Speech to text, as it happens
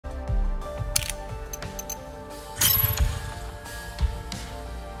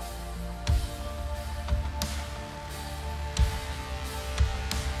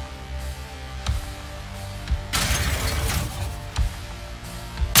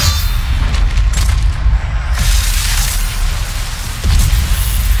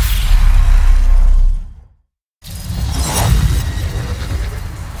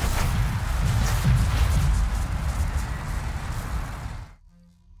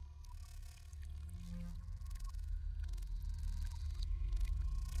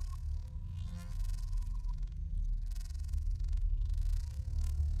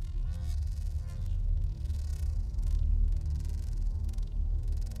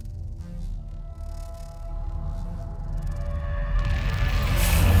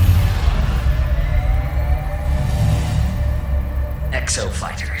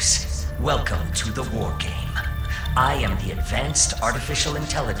Exofighters, welcome to the war game. I am the Advanced Artificial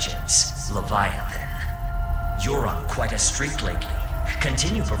Intelligence, Leviathan. You're on quite a streak lately.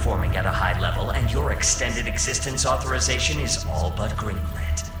 Continue performing at a high level and your extended existence authorization is all but greenlit.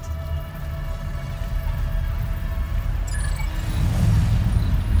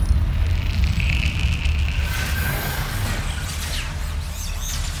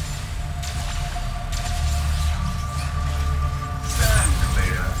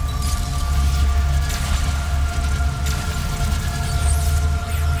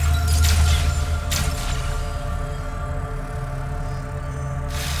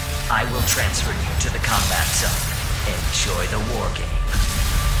 I will transfer you to the combat zone. Enjoy the war game.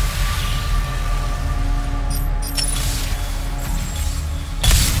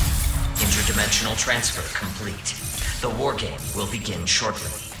 Interdimensional transfer complete. The war game will begin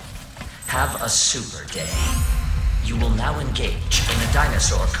shortly. Have a super day. You will now engage in a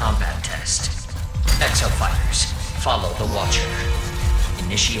dinosaur combat test. Exofighters, follow the Watcher.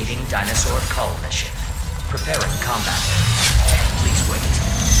 Initiating dinosaur cull mission. Preparing combat area. Please wait.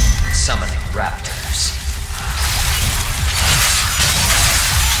 Summoning raptors.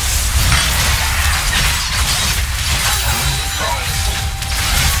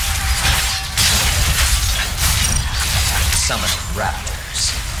 Summoning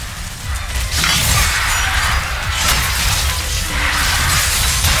raptors.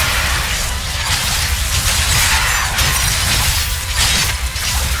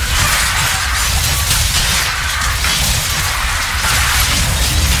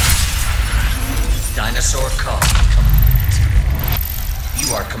 Dinosaur call complete.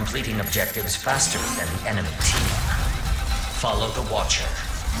 You are completing objectives faster than the enemy team. Follow the Watcher.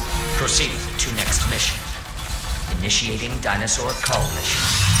 Proceed to next mission. Initiating dinosaur call mission.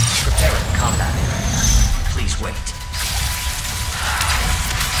 Preparing combat area. Please wait.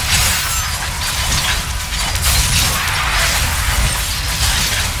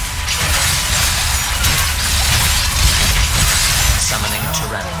 Summoning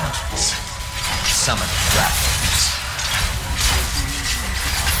Tyrannosaurs. Summon raptors.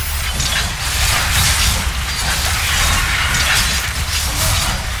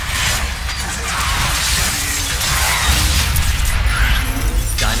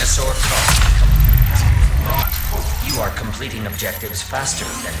 Dinosaur call complete. You are completing objectives faster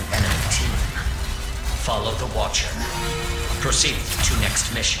than the enemy team. Follow the Watcher. Proceed to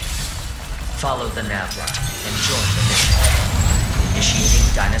next mission. Follow the nav line and join the mission. Initiating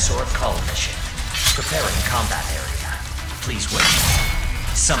dinosaur call mission. Preparing combat area. Please wait.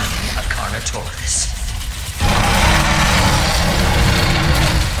 Summoning a Carnotaurus.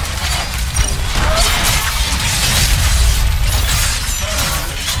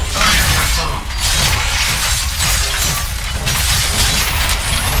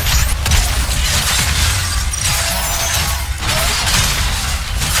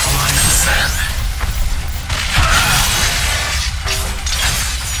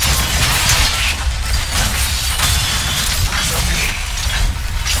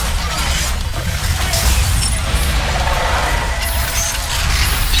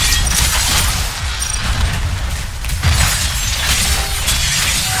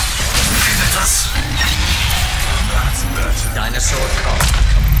 Dinosaur call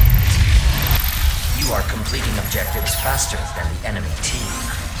complete. You are completing objectives faster than the enemy team.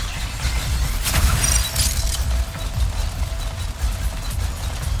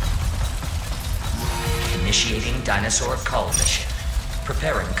 Initiating dinosaur call mission.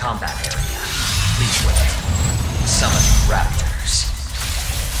 Preparing combat area. Please wait. Summoning raptors.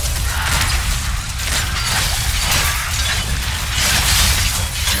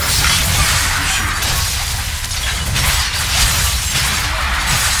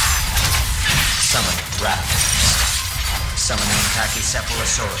 Summoning raptors. Summoning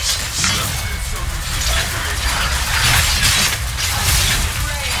Pachycephalosaurus.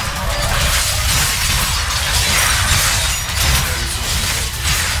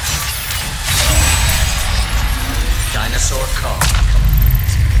 Dinosaur call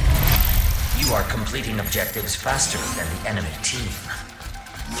complete. You are completing objectives faster than the enemy team.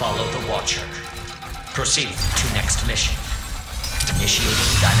 Follow the Watcher. Proceed to next mission.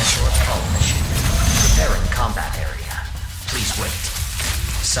 Initiating dinosaur call mission. Preparing combat area. Please wait.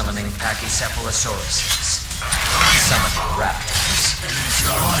 Summoning Pachycephalosaurus. Summoning raptors.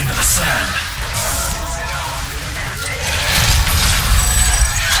 Line in the sand.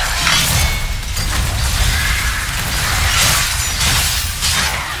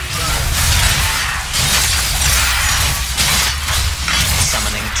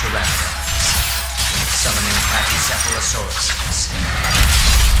 Summoning Tyrannosaurs. Summoning Pachycephalosaurus.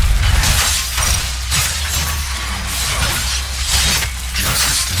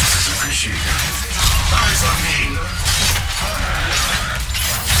 appreciate it. Eyes on me.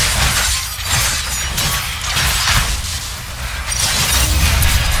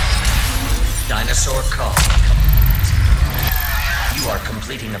 Dinosaur call. You are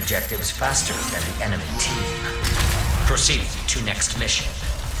completing objectives faster than the enemy team. Proceed to next mission.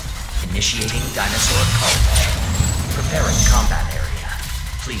 Initiating dinosaur call. Preparing combat area.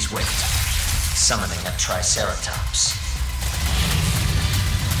 Please wait. Summoning a Triceratops.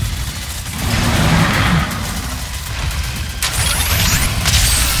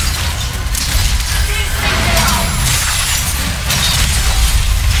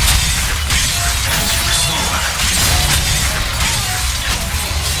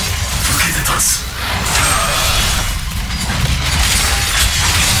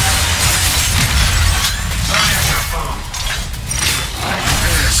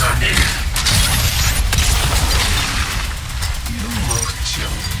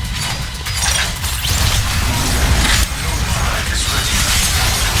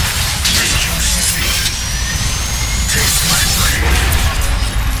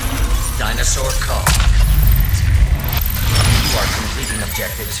 Dinosaur call. You are completing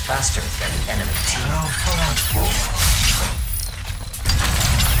objectives faster than the enemy team.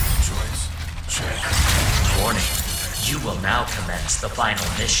 Warning. You will now commence the final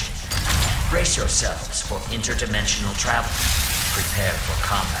mission. Brace yourselves for interdimensional travel. Prepare for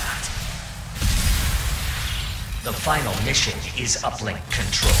combat. The final mission is uplink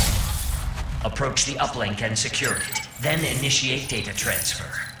control. Approach the uplink and secure it. Then initiate data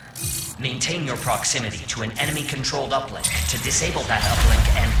transfer. Maintain your proximity to an enemy-controlled uplink to disable that uplink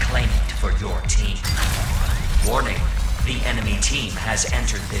and claim it for your team. Warning, the enemy team has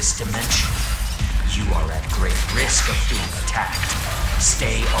entered this dimension. You are at great risk of being attacked.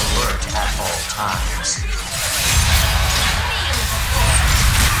 Stay alert at all times.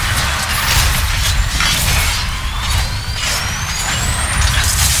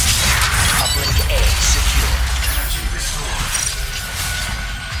 Uplink A secure.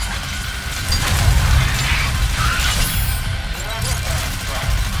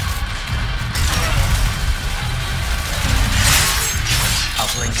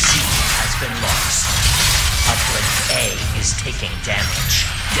 Uplink C has been lost. Uplink A is taking damage.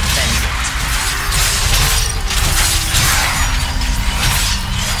 Defend it.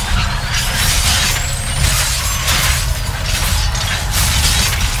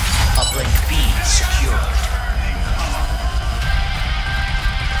 Uplink B secured.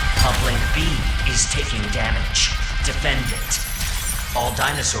 Uplink B is taking damage. Defend it. All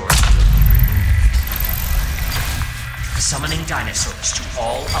dinosaurs will be removed. Summoning dinosaurs to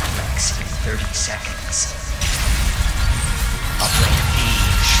all uplinks in 30 seconds. Uplink B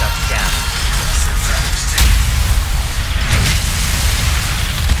shut down.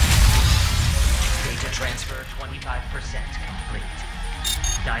 Data transfer 25% complete.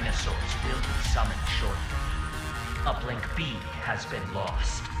 Dinosaurs will be summoned shortly. Uplink B has been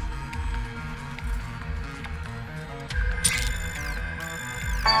lost.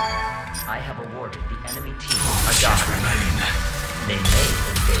 I have awarded the enemy team a domination. They may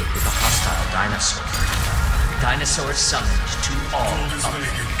invade with a hostile dinosaur. Dinosaurs summoned to all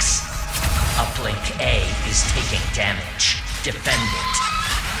uplinks. Uplink A is taking damage. Defend it.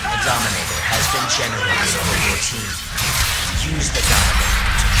 A Dominator has been generated for your team. Use the Dominator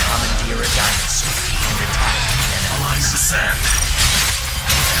to commandeer a dinosaur and attack the enemy. Align the sand.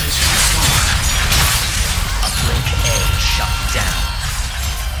 Uplink A shut down.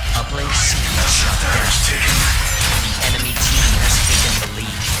 Uplink C shut down. The enemy team has taken the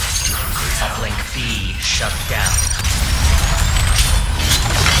lead. Uplink B shut down.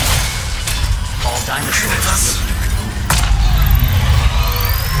 All dinosaurs will be removed.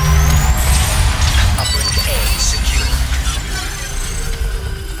 Uplink A secured.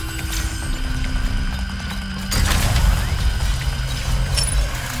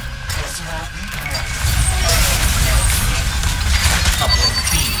 Uplink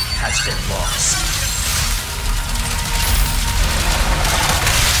B has been lost.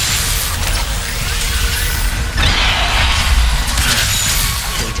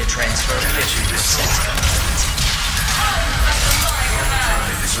 Data transfer 50% complete.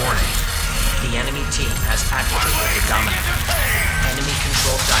 Warning. The enemy team has activated the Dominator.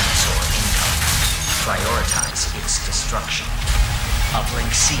 Enemy-controlled dinosaur incoming. Prioritize its destruction.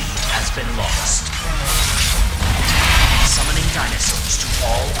 Uplink C has been lost. Summoning dinosaurs to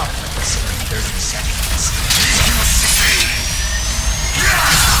all uplinks in 30 seconds.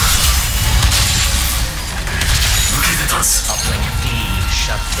 Uplink B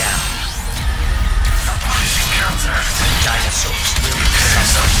shut down. Dinosaurs will be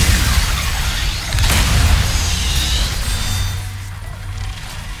summoned.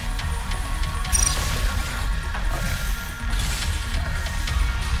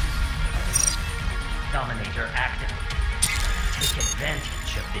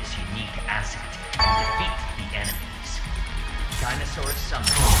 advantage of this unique asset and defeat the enemies. Dinosaurs summon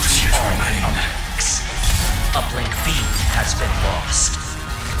all uplinks. Uplink B has been lost.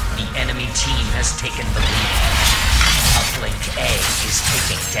 The enemy team has taken the lead. Uplink A is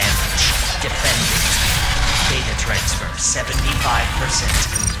taking damage. Defend it. Data transfer 75%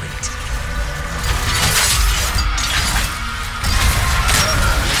 complete.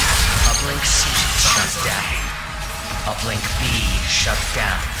 Uplink C shut down. Uplink B shut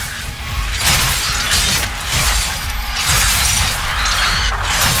down.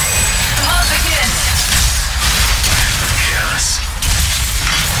 Up again! Yes.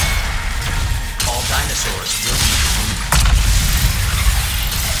 All dinosaurs will be removed.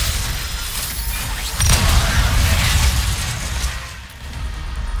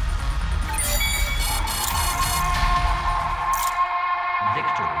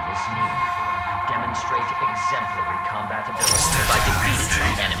 Victory is near. Demonstrate exemplary combat ability by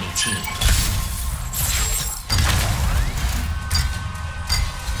defeating the enemy team.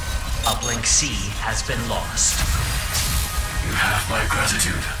 Uplink C has been lost. You have my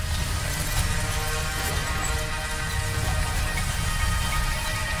gratitude.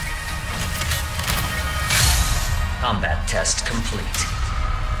 Combat test complete.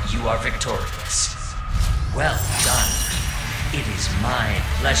 You are victorious. Well done. It is my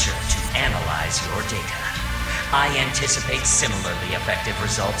pleasure to analyze your data. I anticipate similarly effective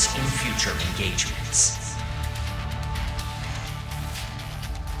results in future engagements.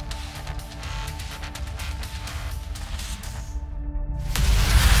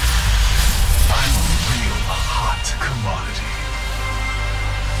 I'm a real hot commodity.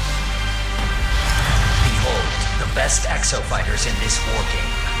 Behold, the best exofighters in this war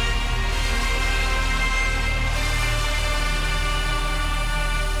game.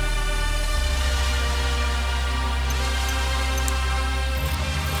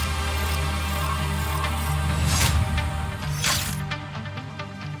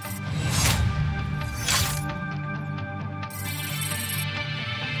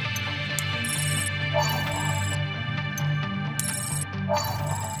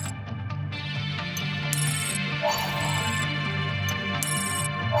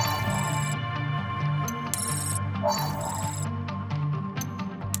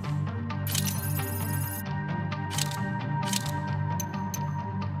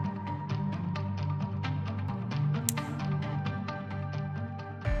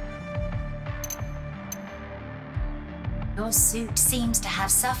 Your suit seems to have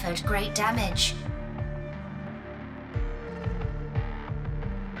suffered great damage.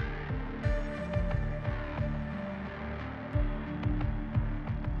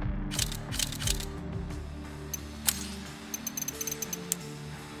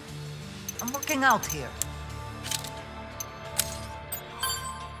 I'm looking out here.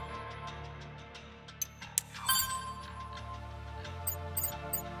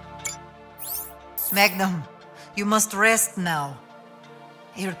 Magnum, you must rest now.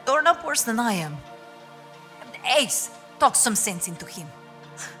 You're torn up worse than I am. Ace, talk some sense into him.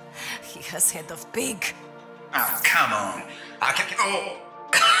 He has head of pig. Oh, come on. I can... Oh!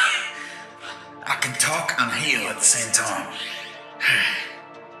 I can talk and heal at the same time.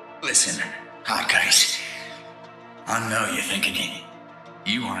 Listen, Hardcase. I know you're thinking it.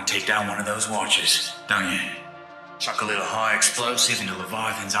 You want to take down one of those watchers, don't you? Chuck a little high explosive into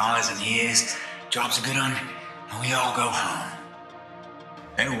Leviathan's eyes and ears, job's a good one, and we all go home.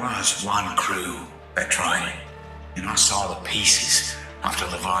 There was one crew that tried it, and I saw the pieces after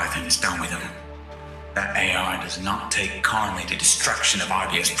Leviathan is done with them. That AI does not take kindly to destruction of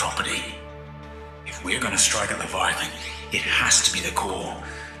IBS property. If we're gonna strike at Leviathan, it has to be the core,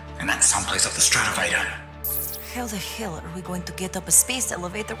 and that's someplace up the stratovator. How the hell are we going to get up a space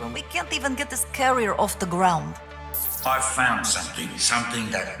elevator when we can't even get this carrier off the ground? I've found something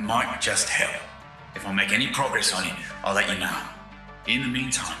that might just help. If I make any progress on it, I'll let you know. In the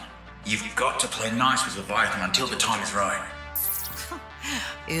meantime, you've got to play nice with Leviathan until the time is right.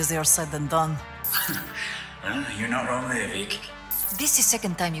 Easier said than done. Well, you're not wrong there, Vic. This is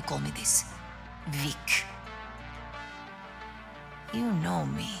second time you call me this. Vic. You know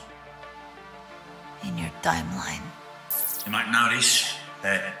me. In your timeline. You might notice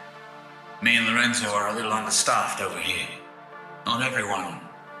that me and Lorenzo are a little understaffed over here. Not everyone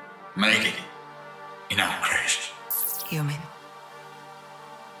made it in our crash. You mean?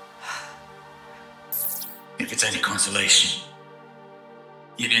 If it's any consolation,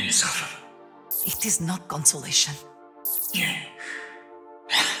 you didn't suffer. It is not consolation. Yeah.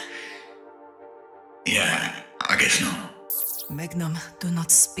 Yeah, I guess not. Magnum, do not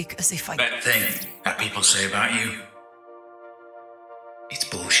speak as if I... That thing that people say about you, It's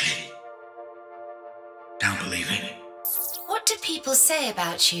bullshit. Don't believe it. What do people say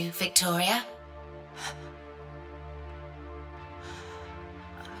about you, Victoria?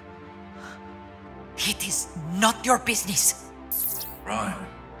 It is not your business. Right.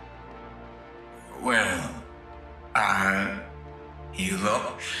 Well, you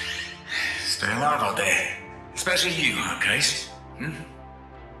lot stay alive out there. Especially you, Case.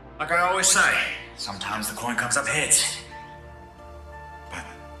 Like I always say, sometimes the coin comes up heads. But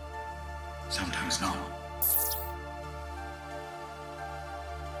sometimes not.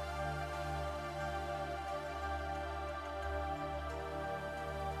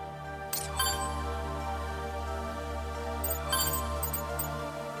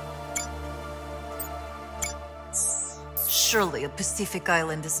 Surely a Pacific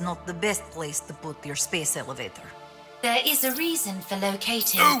island is not the best place to put your space elevator. There is a reason for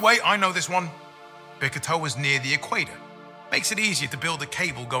locating... Oh, wait, I know this one. Bikatoa's near the equator. Makes it easier to build a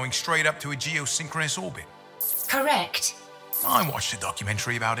cable going straight up to a geosynchronous orbit. Correct. I watched a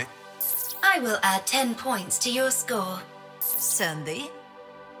documentary about it. I will add 10 points to your score. Sandy,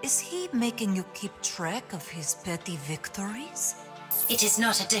 is he making you keep track of his petty victories? It is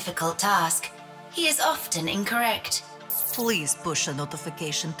not a difficult task. He is often incorrect. Please push a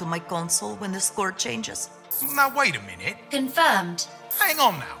notification to my console when the score changes. Now, wait a minute. Confirmed. Hang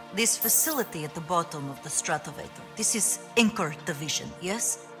on now. This facility at the bottom of the stratovator, this is Anchor Division,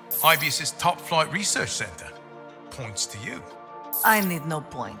 yes? IBS's top flight research center. Points to you. I need no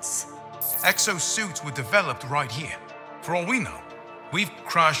points. Exosuits were developed right here. For all we know, we've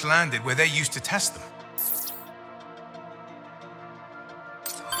crash landed where they used to test them.